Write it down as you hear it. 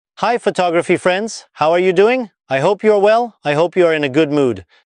Hi photography friends, how are you doing? I hope you're well. I hope you're in a good mood.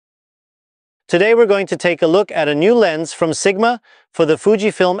 Today we're going to take a look at a new lens from Sigma for the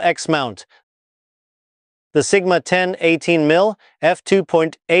Fujifilm X mount. The Sigma 10-18mm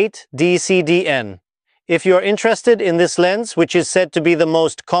f2.8 DCDN. If you're interested in this lens, which is said to be the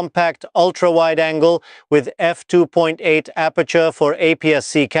most compact ultra-wide angle with f2.8 aperture for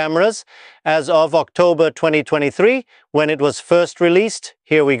APS-C cameras, as of October 2023, when it was first released,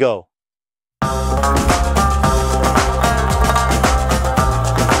 here we go.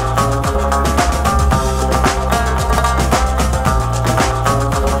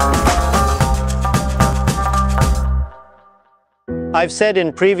 I've said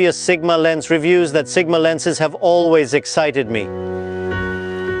in previous Sigma lens reviews that Sigma lenses have always excited me.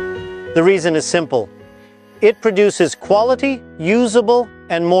 The reason is simple. It produces quality, usable,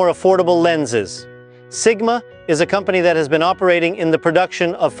 and more affordable lenses. Sigma is a company that has been operating in the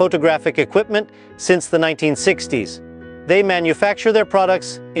production of photographic equipment since the 1960s. They manufacture their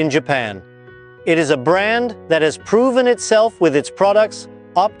products in Japan. It is a brand that has proven itself with its products,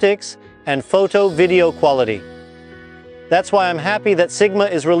 optics, and photo-video quality. That's why I'm happy that Sigma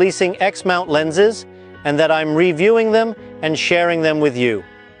is releasing X-mount lenses and that I'm reviewing them and sharing them with you.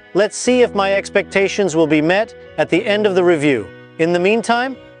 Let's see if my expectations will be met at the end of the review. In the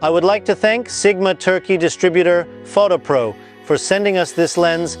meantime, I would like to thank Sigma Turkey distributor Fotopro'ya for sending us this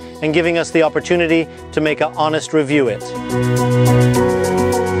lens and giving us the opportunity to make an honest review it.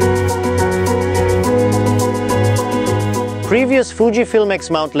 Previous Fujifilm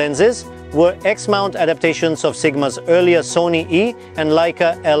X-mount lenses were X-mount adaptations of Sigma's earlier Sony E and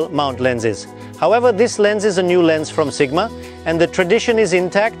Leica L mount lenses. However, this lens is a new lens from Sigma, and the tradition is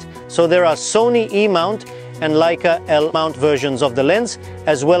intact, so there are Sony E mount and Leica L mount versions of the lens,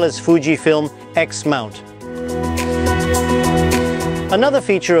 as well as Fujifilm X mount. Another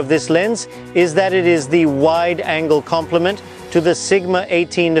feature of this lens is that it is the wide-angle complement to the Sigma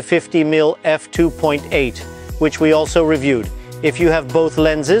 18-50mm f2.8, which we also reviewed. If you have both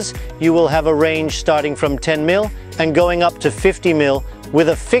lenses, you will have a range starting from 10mm and going up to 50mm with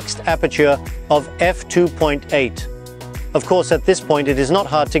a fixed aperture of f2.8. Of course, at this point, it is not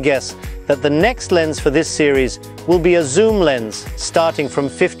hard to guess that the next lens for this series will be a zoom lens starting from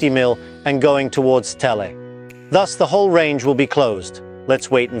 50mm and going towards tele. Thus, the whole range will be closed. Let's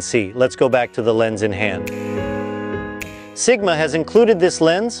wait and see. Let's go back to the lens in hand. Sigma has included this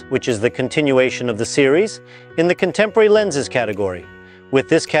lens, which is the continuation of the series, in the contemporary lenses category. With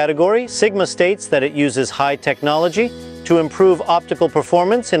this category, Sigma states that it uses high technology to improve optical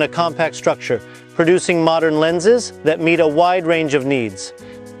performance in a compact structure, producing modern lenses that meet a wide range of needs.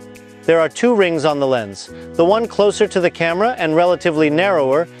 There are two rings on the lens. The one closer to the camera and relatively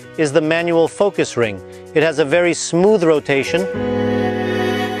narrower is the manual focus ring. It has a very smooth rotation.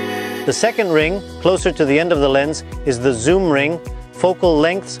 The second ring, closer to the end of the lens, is the zoom ring. Focal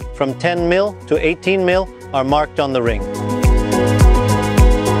lengths from 10mm to 18mm are marked on the ring.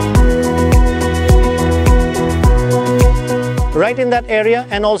 Right in that area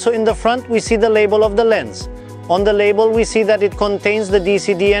and also in the front, we see the label of the lens. On the label, we see that it contains the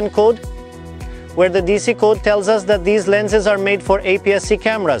DCDN code, where the DC code tells us that these lenses are made for APS-C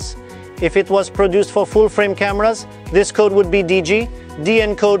cameras. If it was produced for full-frame cameras, this code would be DG.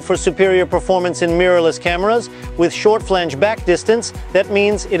 DN code for superior performance in mirrorless cameras with short flange back distance. That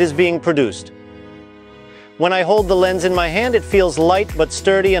means it is being produced. When I hold the lens in my hand, it feels light but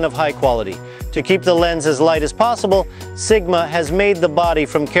sturdy and of high quality. To keep the lens as light as possible, Sigma has made the body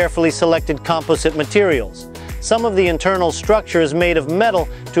from carefully selected composite materials. Some of the internal structure is made of metal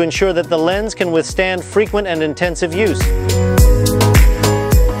to ensure that the lens can withstand frequent and intensive use.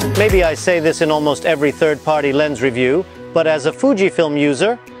 Maybe I say this in almost every third-party lens review, but as a Fujifilm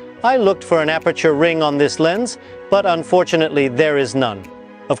user, I looked for an aperture ring on this lens, but unfortunately there is none.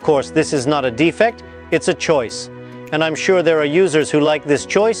 Of course, this is not a defect, it's a choice. And I'm sure there are users who like this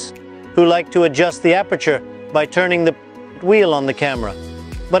choice, who like to adjust the aperture by turning the wheel on the camera.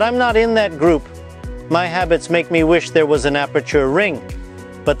 But I'm not in that group. My habits make me wish there was an aperture ring,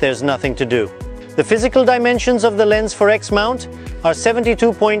 but there's nothing to do. The physical dimensions of the lens for X mount are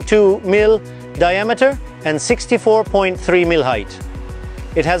 72.2mm diameter and 64.3mm height.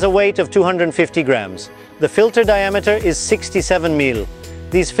 It has a weight of 250 grams. The filter diameter is 67mm.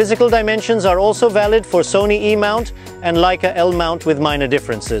 These physical dimensions are also valid for Sony E mount and Leica L mount with minor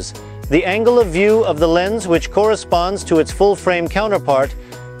differences. The angle of view of the lens, which corresponds to its full-frame counterpart,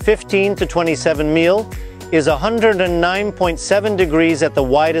 15 to 27mm, is 109.7 degrees at the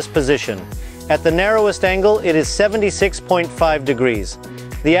widest position. At the narrowest angle, it is 76.5 degrees.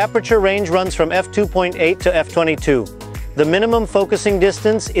 The aperture range runs from f2.8 to f22. The minimum focusing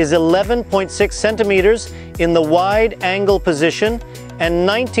distance is 11.6 centimeters in the wide angle position and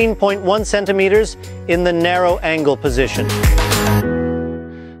 19.1 centimeters in the narrow angle position.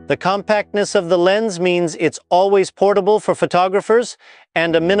 The compactness of the lens means it's always portable for photographers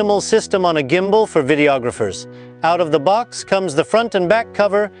and a minimal system on a gimbal for videographers. Out of the box comes the front and back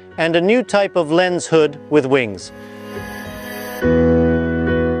cover and a new type of lens hood with wings.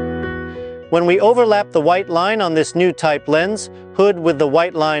 When we overlap the white line on this new type lens hood with the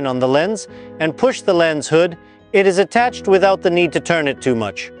white line on the lens and push the lens hood, it is attached without the need to turn it too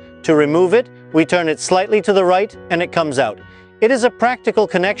much. To remove it, we turn it slightly to the right and it comes out. It is a practical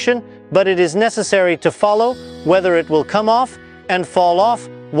connection, but it is necessary to follow whether it will come off and fall off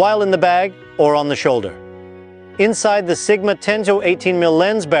while in the bag or on the shoulder. Inside the Sigma 10-18mm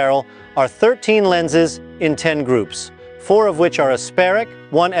lens barrel are 13 lenses in 10 groups, 4 of which are aspheric,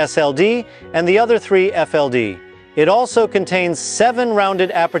 1 SLD, and the other 3 FLD. It also contains 7 rounded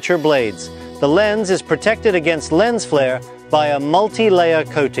aperture blades. The lens is protected against lens flare by a multi-layer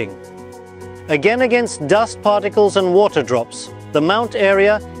coating. Again, against dust particles and water drops, the mount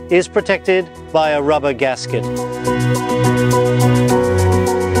area is protected by a rubber gasket.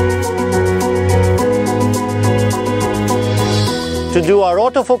 To do our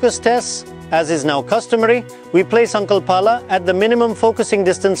autofocus tests, as is now customary, we place Uncle Pala at the minimum focusing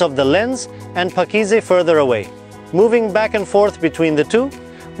distance of the lens and Pakize further away. Moving back and forth between the two,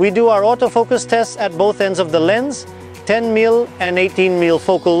 we do our autofocus tests at both ends of the lens, 10mm and 18mm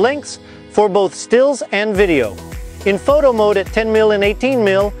focal lengths, for both stills and video. In photo mode at 10mm and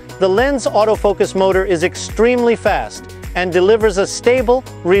 18mm, the lens autofocus motor is extremely fast and delivers a stable,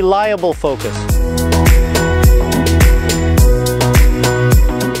 reliable focus.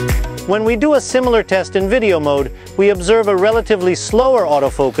 When we do a similar test in video mode, we observe a relatively slower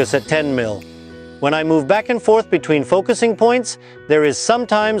autofocus at 10mm. When I move back and forth between focusing points, there is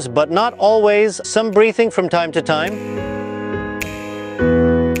sometimes, but not always, some breathing from time to time.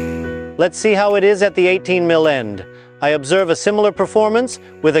 Let's see how it is at the 18mm end. I observe a similar performance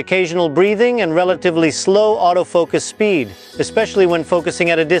with occasional breathing and relatively slow autofocus speed, especially when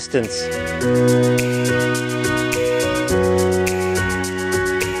focusing at a distance.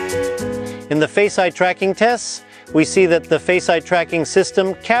 In the face eye tracking tests, we see that the face eye tracking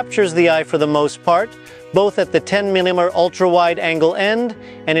system captures the eye for the most part, both at the 10mm ultra wide angle end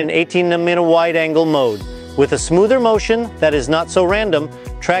and in 18mm wide angle mode. With a smoother motion that is not so random,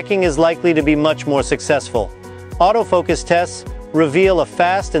 tracking is likely to be much more successful. Autofocus tests reveal a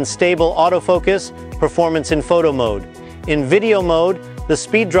fast and stable autofocus performance in photo mode. In video mode, the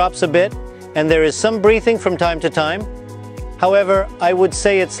speed drops a bit and there is some breathing from time to time. However, I would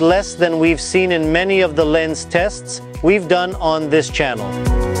say it's less than we've seen in many of the lens tests we've done on this channel.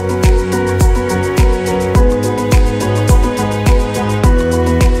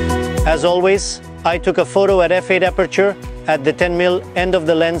 As always, I took a photo at f8 aperture at the 10mm end of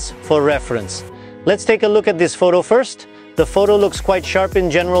the lens for reference. Let's take a look at this photo first. The photo looks quite sharp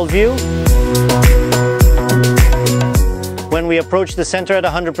in general view. When we approach the center at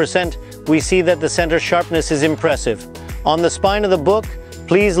 100%, we see that the center sharpness is impressive. On the spine of the book,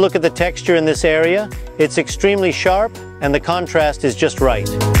 please look at the texture in this area. It's extremely sharp and the contrast is just right.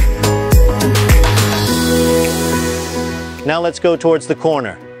 Now let's go towards the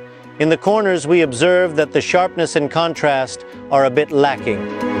corner. In the corners, we observe that the sharpness and contrast are a bit lacking.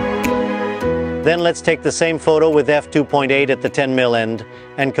 Then let's take the same photo with f2.8 at the 10mm end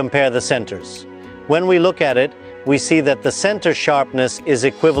and compare the centers. When we look at it, we see that the center sharpness is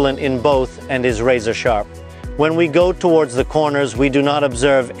equivalent in both and is razor sharp. When we go towards the corners, we do not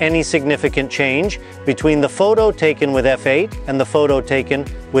observe any significant change between the photo taken with f8 and the photo taken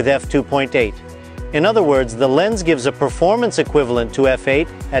with f2.8. In other words, the lens gives a performance equivalent to f8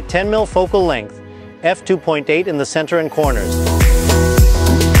 at 10mm focal length, f2.8 in the center and corners.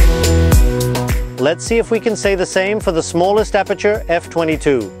 Let's see if we can say the same for the smallest aperture,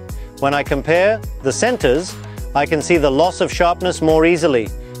 f22. When I compare the centers, I can see the loss of sharpness more easily,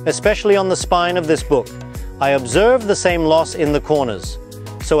 especially on the spine of this book. I observe the same loss in the corners.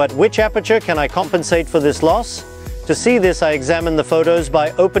 So at which aperture can I compensate for this loss? To see this, I examine the photos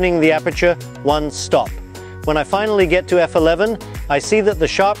by opening the aperture one stop. When I finally get to f11, I see that the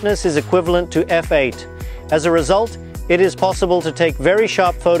sharpness is equivalent to f8. As a result, it is possible to take very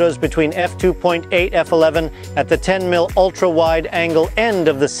sharp photos between f2.8 f11 at the 10mm ultra-wide angle end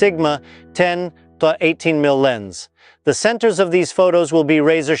of the Sigma 10-18mm lens. The centers of these photos will be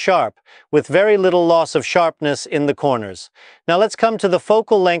razor sharp, with very little loss of sharpness in the corners. Now let's come to the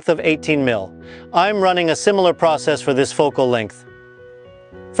focal length of 18mm. I'm running a similar process for this focal length.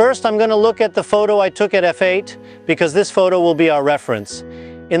 First, I'm going to look at the photo I took at f8 because this photo will be our reference.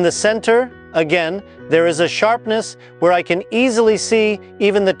 In the center, again, there is a sharpness where I can easily see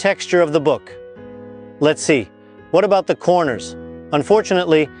even the texture of the book. Let's see. What about the corners?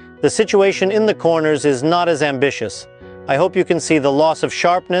 Unfortunately, the situation in the corners is not as ambitious. I hope you can see the loss of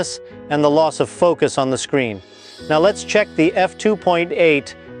sharpness and the loss of focus on the screen. Now let's check the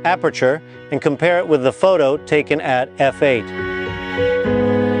f2.8 aperture and compare it with the photo taken at f8.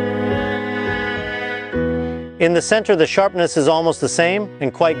 In the center, the sharpness is almost the same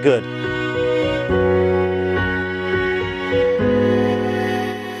and quite good.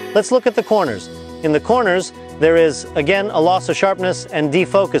 Let's look at the corners. In the corners, there is, again, a loss of sharpness and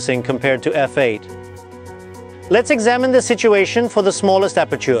defocusing compared to f8. Let's examine the situation for the smallest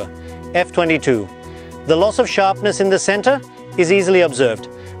aperture, f22. The loss of sharpness in the center is easily observed.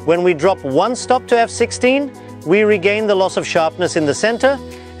 When we drop one stop to f16, we regain the loss of sharpness in the center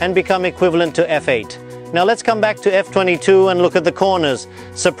and become equivalent to f8. Now let's come back to f22 and look at the corners.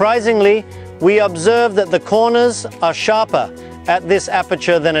 Surprisingly, we observe that the corners are sharper at this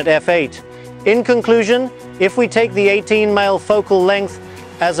aperture than at f8. In conclusion, if we take the 18mm focal length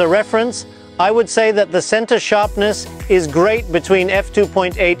as a reference, I would say that the center sharpness is great between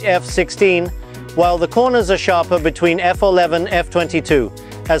f2.8, f16, while the corners are sharper between f11,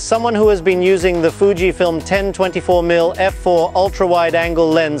 f22. As someone who has been using the Fujifilm 10-24mm f4 ultra-wide angle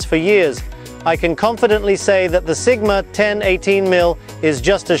lens for years, I can confidently say that the Sigma 10-18mm is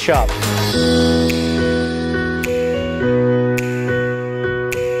just as sharp.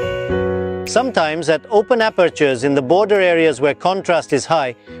 Sometimes at open apertures in the border areas where contrast is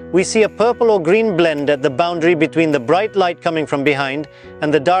high, we see a purple or green blend at the boundary between the bright light coming from behind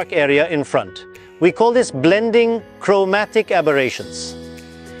and the dark area in front. We call this blending chromatic aberrations.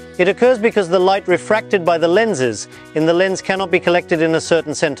 It occurs because the light refracted by the lenses in the lens cannot be collected in a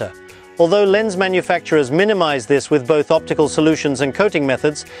certain center. Although lens manufacturers minimize this with both optical solutions and coating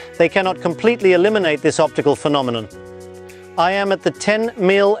methods, they cannot completely eliminate this optical phenomenon. I am at the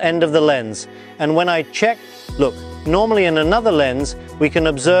 10mm end of the lens, and when I check, look, normally in another lens, we can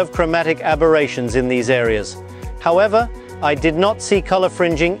observe chromatic aberrations in these areas. However, I did not see color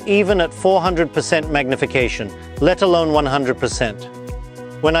fringing even at 400% magnification, let alone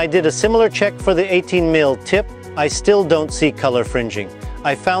 100%. When I did a similar check for the 18mm tip, I still don't see color fringing.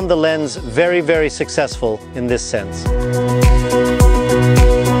 I found the lens very successful in this sense.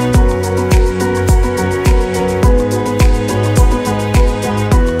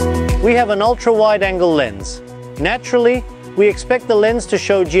 We have an ultra-wide angle lens. Naturally, we expect the lens to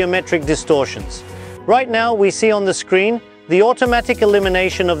show geometric distortions. Right now, we see on the screen the automatic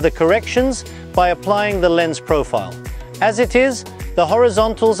elimination of the corrections by applying the lens profile. As it is, the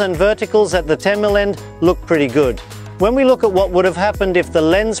horizontals and verticals at the 10mm end look pretty good. When we look at what would have happened if the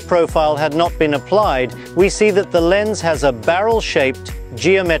lens profile had not been applied, we see that the lens has a barrel-shaped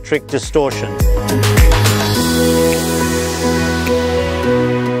geometric distortion.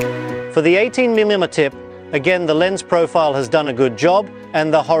 For the 18mm tip, again the lens profile has done a good job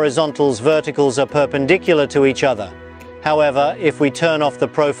and the horizontals verticals are perpendicular to each other. However, if we turn off the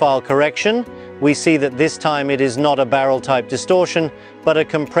profile correction, we see that this time it is not a barrel-type distortion, but a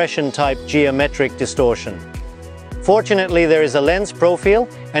compression-type geometric distortion. Fortunately, there is a lens profile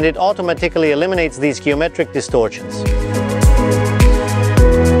and it automatically eliminates these geometric distortions.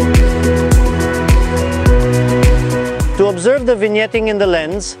 To observe the vignetting in the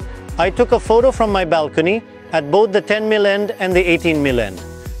lens, I took a photo from my balcony at both the 10mm end and the 18mm end.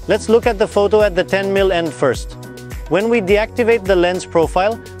 Let's look at the photo at the 10mm end first. When we deactivate the lens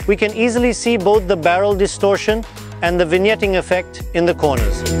profile, we can easily see both the barrel distortion and the vignetting effect in the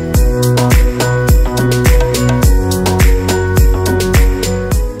corners.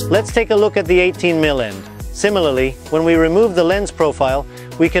 Let's take a look at the 18mm end. Similarly, when we remove the lens profile,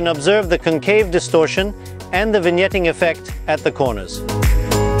 we can observe the concave distortion and the vignetting effect at the corners.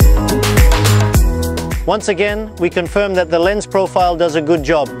 Once again, we confirm that the lens profile does a good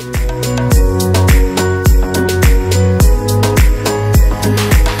job.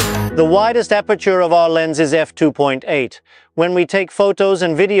 The widest aperture of our lens is f2.8. When we take photos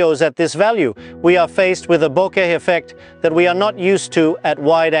and videos at this value, we are faced with a bokeh effect that we are not used to at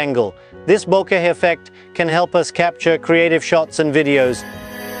wide angle. This bokeh effect can help us capture creative shots and videos.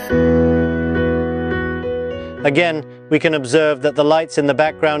 Again, we can observe that the lights in the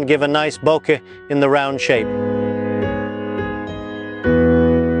background give a nice bokeh in the round shape.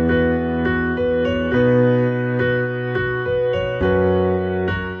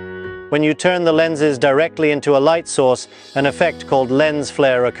 When you turn the lenses directly into a light source, an effect called lens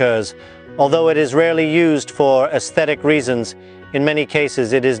flare occurs. Although it is rarely used for aesthetic reasons, In many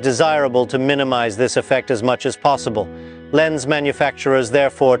cases, it is desirable to minimize this effect as much as possible. Lens manufacturers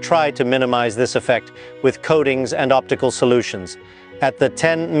therefore try to minimize this effect with coatings and optical solutions. At the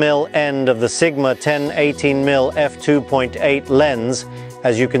 10mm end of the Sigma 10-18mm f2.8 lens,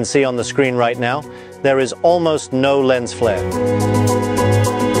 as you can see on the screen right now, there is almost no lens flare.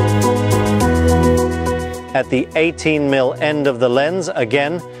 At the 18mm end of the lens,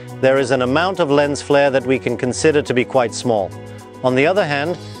 again, there is an amount of lens flare that we can consider to be quite small. On the other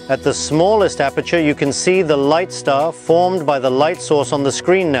hand, at the smallest aperture, you can see the light star formed by the light source on the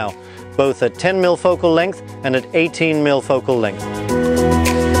screen now, both at 10mm focal length and at 18mm focal length.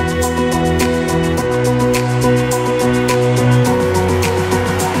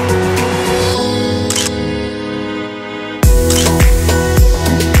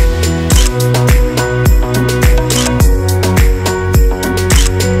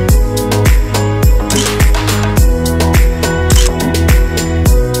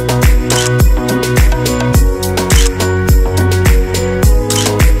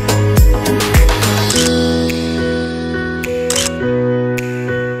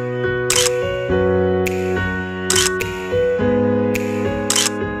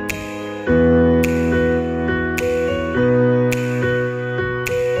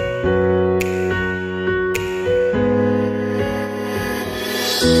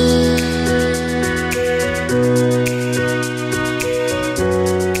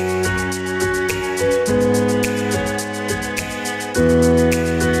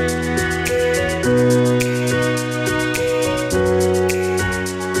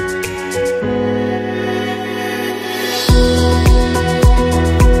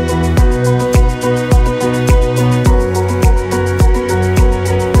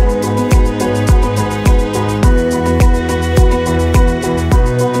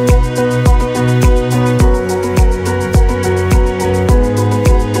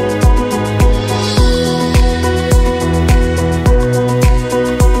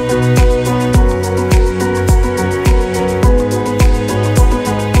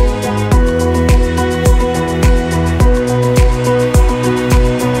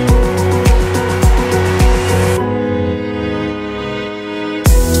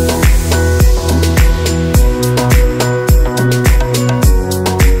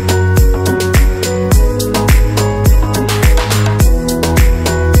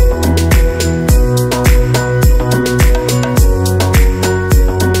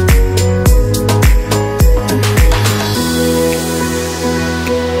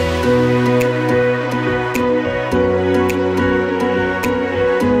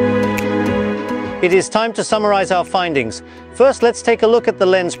 It is time to summarize our findings. First, let's take a look at the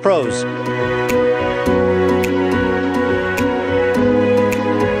lens pros.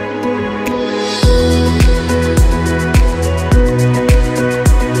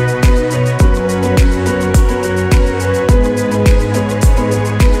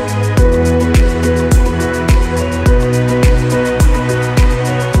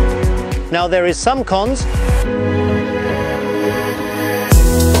 Now there is some cons.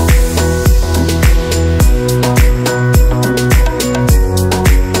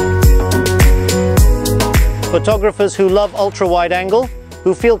 Photographers who love ultra-wide angle,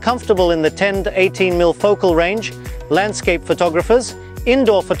 who feel comfortable in the 10 to 18mm focal range, landscape photographers,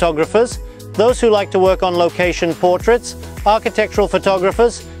 indoor photographers, those who like to work on location portraits, architectural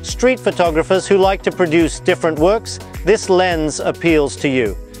photographers, street photographers who like to produce different works, this lens appeals to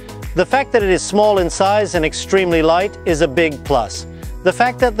you. The fact that it is small in size and extremely light is a big plus. The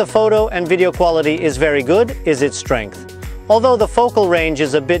fact that the photo and video quality is very good is its strength. Although the focal range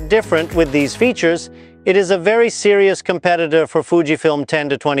is a bit different with these features, it is a very serious competitor for Fujifilm 10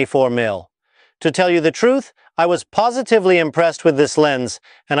 to 24mm. To tell you the truth, I was positively impressed with this lens,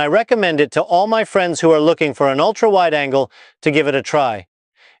 and I recommend it to all my friends who are looking for an ultra-wide angle to give it a try.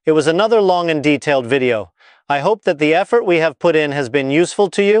 It was another long and detailed video. I hope that the effort we have put in has been useful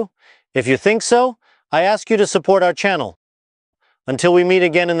to you. If you think so, I ask you to support our channel. Until we meet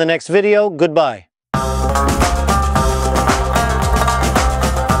again in the next video, goodbye.